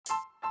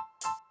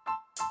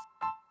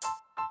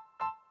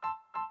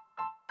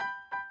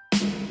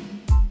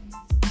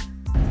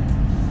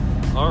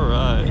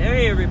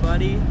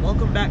everybody.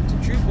 Welcome back to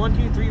Troop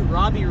 123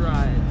 Robbie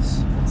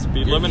Rides.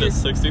 Speed limit is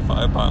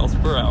 65 miles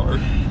per hour.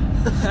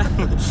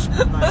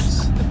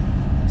 Nice.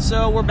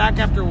 So we're back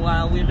after a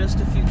while. We missed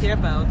a few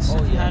campouts,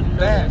 if you hadn't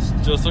noticed.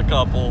 Just a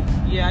couple.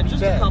 Yeah,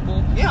 just a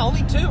couple. Yeah,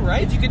 only 2,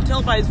 right? If you can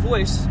tell by his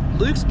voice,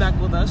 Luke's back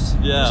with us.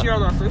 Yeah. He was here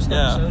on our first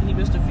episode. He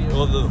missed a few.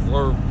 Well,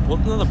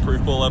 wasn't that the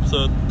prequel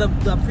episode? The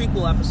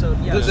prequel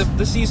episode, yes.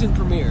 The season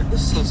premiere. The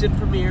season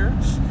premiere.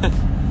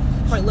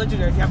 Quite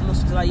legendary. If you haven't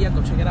listened to that yet,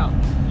 go check it out.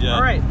 Yeah.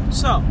 All right,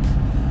 so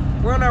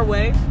we're on our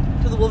way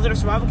to the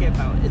Wilderness Survival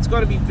Campout. It's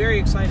going to be very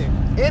exciting.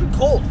 And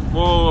cold.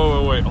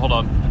 Wait, hold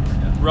on.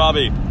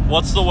 Robbie,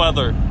 what's the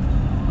weather?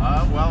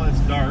 Well, it's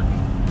dark.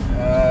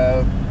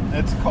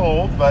 It's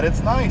cold, but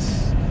it's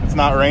nice. It's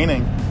not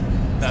raining.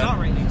 It's not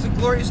raining. It's a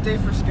glorious day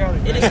for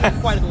scouting. It is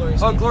quite a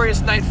glorious day.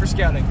 Glorious night for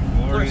scouting.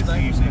 Glorious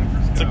evening for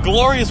It's a scouting.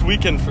 glorious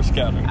weekend for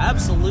scouting.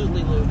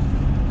 Absolutely, Luke.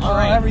 All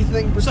right.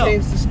 Everything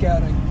pertains to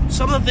scouting.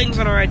 Some of the things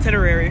on our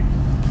itinerary,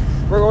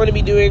 we're going to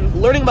be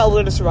learning about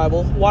wilderness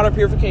survival, water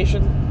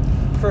purification.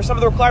 For some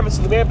of the requirements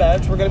of the merit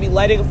badge, we're going to be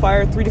lighting a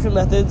fire, 3 different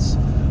methods.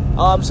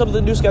 Some of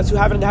the new scouts who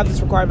haven't had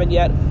this requirement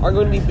yet are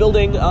going to be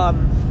building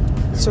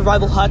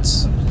survival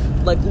huts,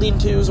 like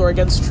lean-tos or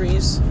against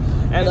trees,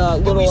 and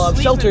little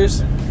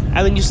shelters,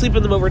 and then you sleep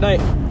in them overnight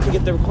to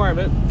get the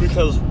requirement.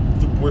 Because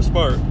we're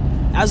smart.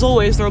 As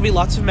always, there will be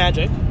lots of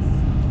magic,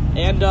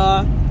 and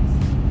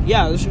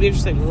yeah, this should be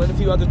interesting. We'll learn a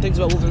few other things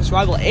about wilderness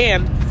survival,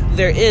 and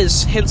there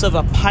is hints of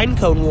a pine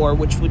cone war,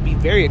 which would be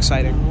very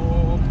exciting.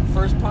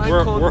 First pine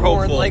We're cone war in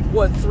hopeful. like,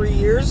 what, 3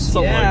 years?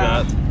 Something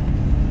like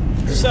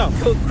that. So,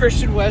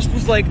 Christian West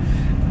was like,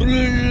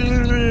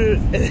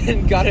 and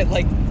then got it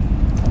like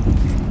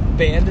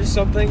banned or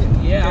something.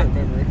 Yeah. I don't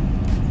remember.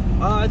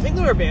 I think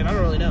they were banned. I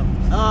don't really know.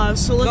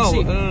 So let's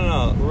see.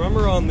 No.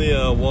 Remember on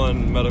the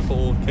one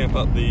medical camp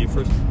out the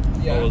first?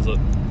 Yeah. What was it?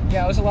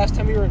 Yeah, it was the last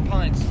time we were in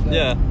Pines.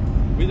 Yeah,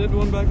 we did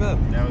one back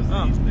then. That was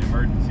the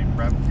emergency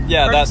prep.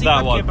 Yeah, Emergency that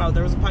prep one. camp out,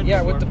 there was a pine Yeah,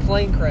 cone with war. the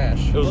plane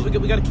crash. It was, Well,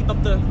 we got to keep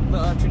up the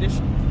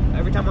tradition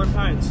every time we're in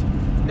Pines.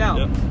 Now,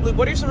 Yep. Luke,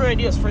 what are some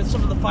ideas for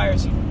some of the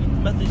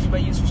methods you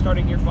might use for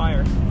starting your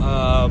fire?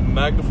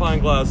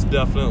 magnifying glass,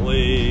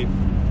 definitely.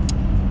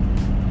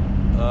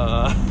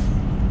 Ow.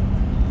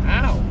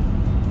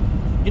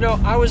 You know,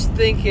 I was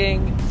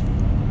thinking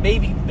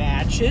maybe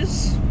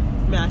matches.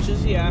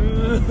 Matches, yeah.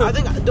 I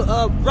think,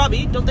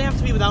 Robbie, don't they have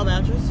to be without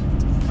matches?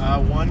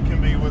 One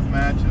can be with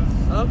matches.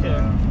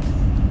 Okay.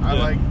 I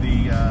like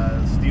the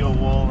steel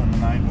wool and the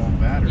 9-volt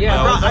battery.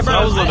 Yeah, I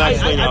that was the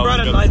next thing I was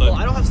brought a gonna 9-volt.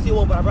 say. I don't have steel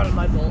wool, but I brought a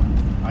 9-volt.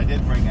 I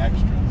did bring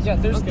extras. Yeah,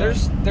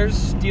 there's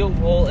steel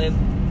wool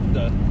and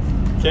the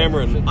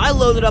Cameron. I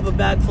loaded up a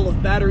bag full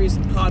of batteries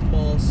and cotton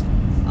balls.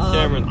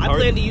 Cameron, I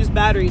plan to use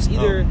batteries,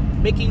 either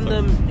making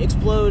them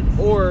explode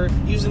or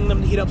using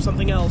them to heat up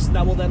something else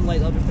that will then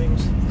light other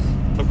things.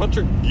 A bunch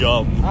of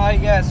gum.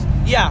 yes.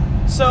 Yeah,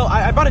 so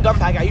I brought a gum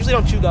pack. I usually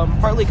don't chew gum,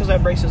 partly because I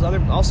have braces,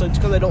 also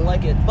because I don't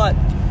like it. But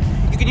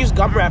you can use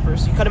gum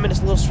wrappers. You cut them into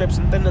little strips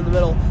and thin in the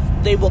middle.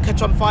 They will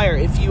catch on fire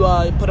if you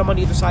put them on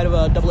either side of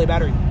a AA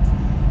battery.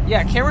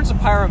 Yeah, Cameron's a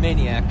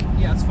pyromaniac.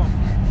 Yeah, it's fun.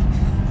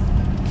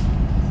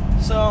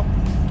 So,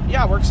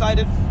 yeah, we're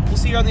excited. We'll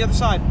see you on the other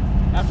side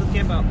after the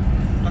camp out.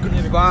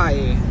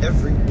 Goodbye,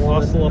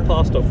 everyone. Hasta la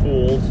pasta,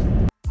 fools.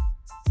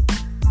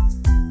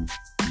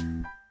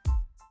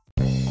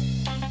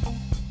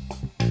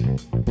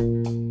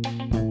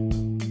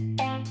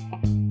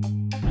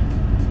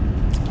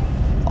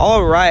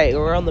 All right,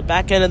 we're on the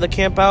back end of the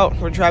camp out.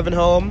 We're driving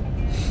home.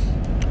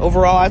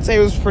 Overall, I'd say it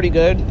was pretty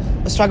good.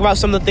 Let's talk about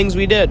some of the things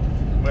we did.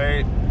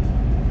 Wait.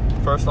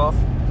 First off,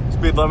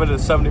 speed limit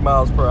is 70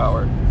 miles per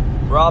hour.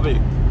 Robbie,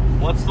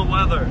 what's the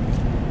weather?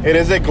 It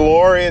is a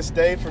glorious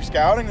day for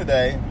scouting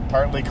today.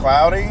 Partly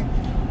cloudy,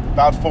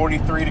 about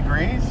 43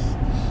 degrees.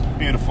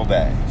 Beautiful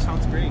day.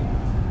 Sounds great.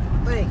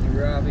 Thank you,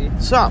 Robbie.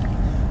 So,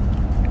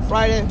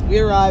 Friday, we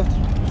arrived.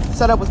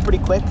 Setup was pretty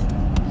quick.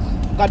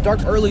 Got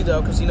dark early,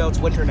 though, because, it's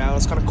winter now.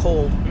 It's kind of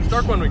cold. It was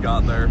dark when we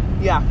got there.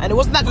 Yeah, and it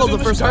wasn't that cold the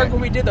first dark time.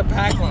 when we did the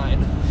pack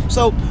line.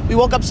 So, we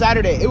woke up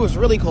Saturday. It was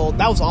really cold.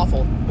 That was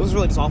awful. It was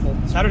really just awful.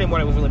 Saturday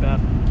morning was really bad.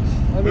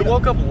 We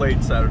woke up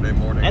late Saturday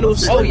morning. And it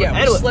was Oh yeah,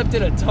 and we slept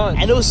in a ton.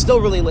 And it was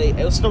still really late.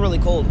 It was still really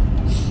cold.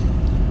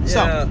 Yeah,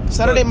 So,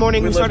 Saturday but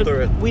morning, we lived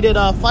through it. we did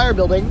fire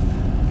building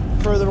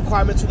for the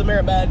requirements for the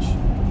merit badge.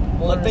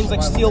 Like things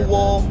like steel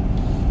wool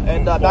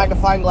and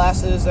magnifying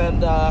glasses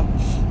and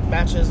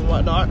matches and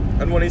whatnot.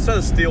 And when he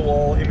says steel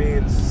wool, he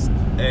means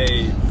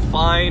a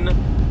fine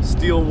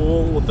steel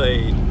wool with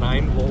a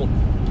 9-volt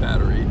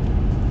battery.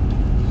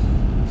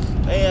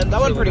 And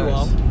that went pretty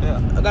well. Yeah.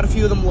 I got a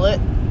few of them lit.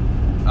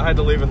 I had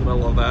to leave in the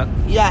middle of that.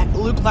 Yeah,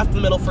 Luke left in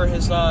the middle for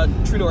his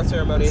True North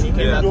ceremony, and he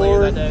came back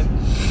later that day.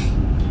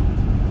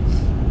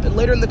 And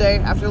later in the day,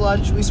 after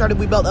lunch, we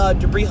built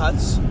debris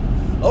huts.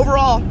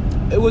 Overall,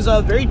 it was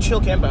a very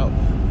chill camp out.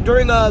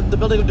 During the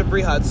building of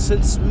debris huts,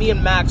 since me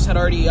and Max had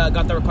already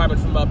got the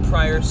requirement from a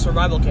prior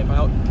survival camp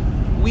out,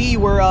 we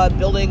were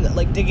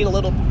digging a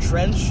little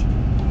trench.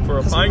 For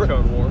a pine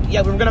cone war.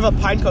 Yeah, we were going to have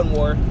a pine cone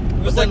war.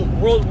 It was like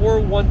World War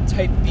I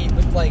type beat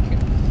with like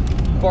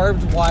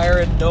barbed wire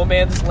in no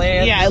man's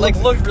land. Yeah, it like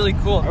looked- looked really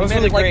cool. it was We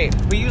made really like,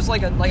 great. We used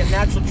like a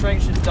natural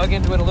trench and dug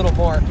into it a little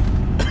more,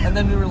 and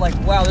then we were like,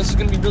 wow, this is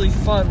gonna be really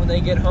fun when they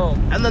get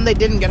home. And then they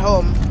didn't get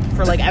home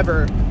for like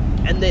ever,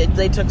 and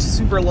they took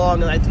super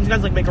long. And I think you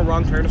guys like make a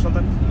wrong turn or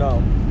something. No.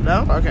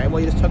 No? Okay. Well,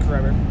 you just took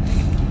forever.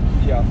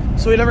 Yeah.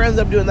 So we never ended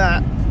up doing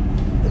that.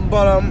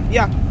 But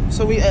yeah.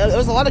 So we it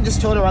was a lot of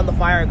just chilling around the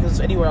fire because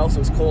anywhere else it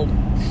was cold.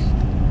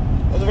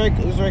 It was a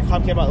very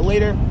calm camp out.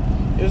 Later,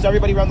 it was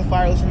everybody around the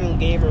fire listening to a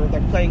game or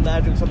like playing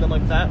Magic or something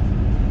like that.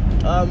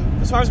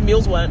 As far as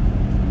meals went,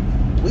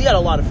 we had a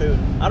lot of food.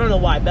 I don't know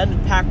why.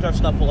 Ben packed our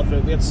stuff full of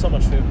food. We had so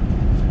much food.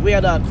 We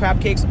had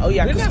crab cakes. Oh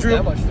yeah, We didn't have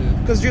that much food.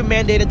 because Drew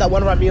mandated that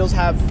one of our meals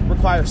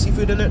require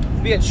seafood in it.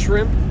 We had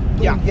shrimp.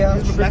 Yeah, Yeah,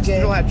 the shrimp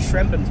Mexican cake. had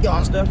shrimp and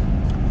pasta.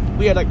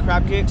 We had like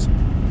crab cakes.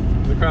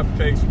 The crab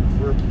cakes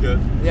were good.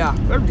 Yeah,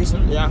 they're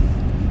decent. Yeah,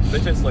 They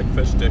taste like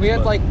fish sticks. We had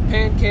but like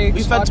pancakes,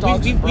 we hot fed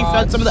dogs, we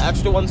fed some of the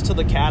extra ones to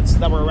the cats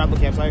that were around the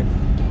campsite.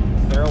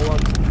 Feral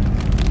ones.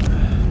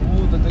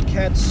 Ooh, the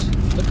cats.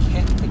 The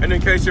cat. And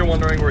in case you're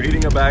wondering, we're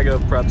eating a bag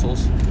of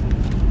pretzels.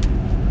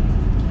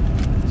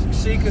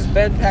 See, because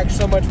Ben packed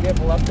so much, we have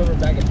a leftover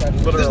bag of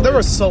pretzels. Literally. There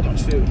was so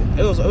much food.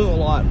 It was a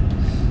lot.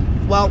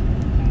 Well,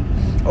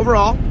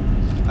 overall,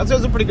 I'd say it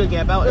was a pretty good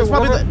camp out. It was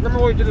probably remember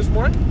what we did this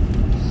morning?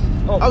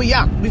 Oh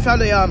yeah, we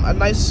found a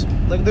nice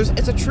like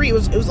it's a tree. It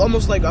was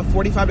almost like a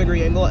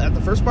 45-degree angle at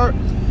the first part,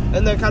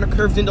 and then kind of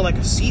curved into like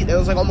a seat. It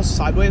was like almost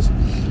sideways.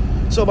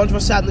 So a bunch of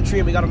us sat in the tree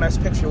and we got a nice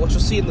picture, which you'll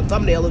see in the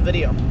thumbnail of the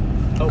video,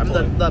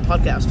 the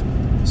podcast.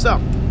 So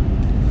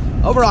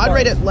overall, I'd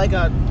rate it like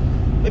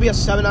maybe a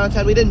 7 out of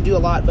 10. We didn't do a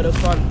lot, but it was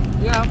fun.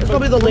 Yeah. It's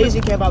probably the lazy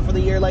camp out for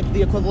the year, like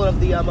the equivalent of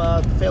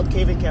the failed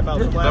caving camp out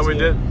from last That we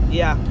year. did.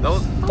 Yeah. That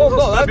was Oh,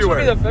 no, that's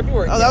February. gonna be the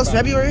February. Oh, that was camp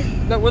out. February?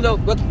 No, well, no,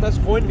 that's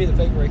going to be the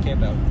February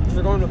camp out. 'Cause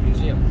we're going to a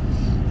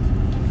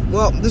museum.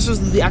 Well, this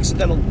was the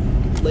accidental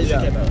lazy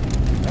Yeah. camp out.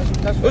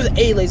 That's It was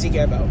a lazy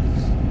camp out.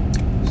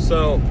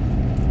 So,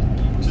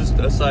 just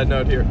a side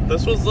note here.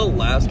 This was the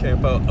last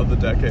camp out of the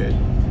decade.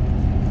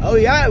 Oh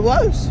yeah, it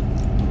was.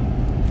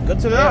 Good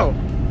to know.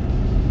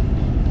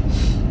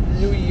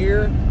 new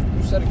year,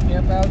 new set of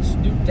campouts,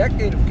 new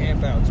decade of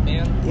campouts,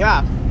 man.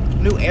 Yeah.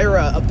 New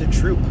era of the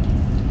troop.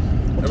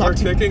 We'll And talk we're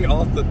to you. kicking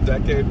off the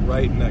decade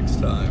right next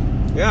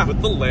time. Yeah.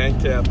 With the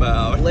land camp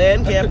out.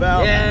 Land camp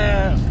out.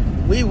 Yeah.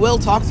 We will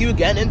talk to you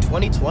again in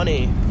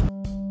 2020.